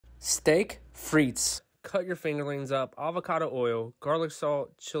Steak frites. Cut your fingerlings up, avocado oil, garlic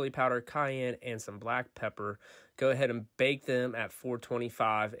salt, chili powder, cayenne, and some black pepper. Go ahead and bake them at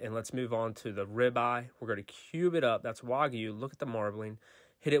 425, and let's move on to the ribeye. We're going to cube it up. That's Wagyu. Look at the marbling.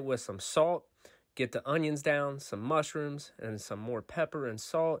 Hit it with some salt. Get the onions down, some mushrooms, and some more pepper and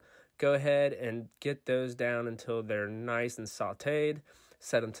salt. Go ahead and get those down until they're nice and sauteed.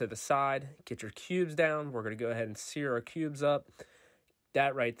 Set them to the side. Get your cubes down. We're going to go ahead and sear our cubes up.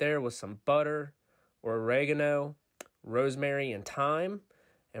 That right there with some butter or oregano, rosemary, and thyme.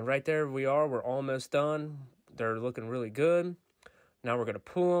 And right there we are. We're almost done. They're looking really good. Now we're going to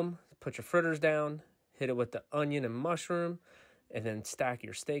pull them. Put your fritters down. Hit it with the onion and mushroom. And then stack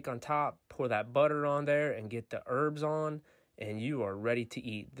your steak on top. Pour that butter on there and get the herbs on. And you are ready to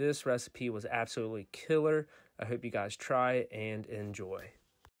eat. This recipe was absolutely killer. I hope you guys try it and enjoy.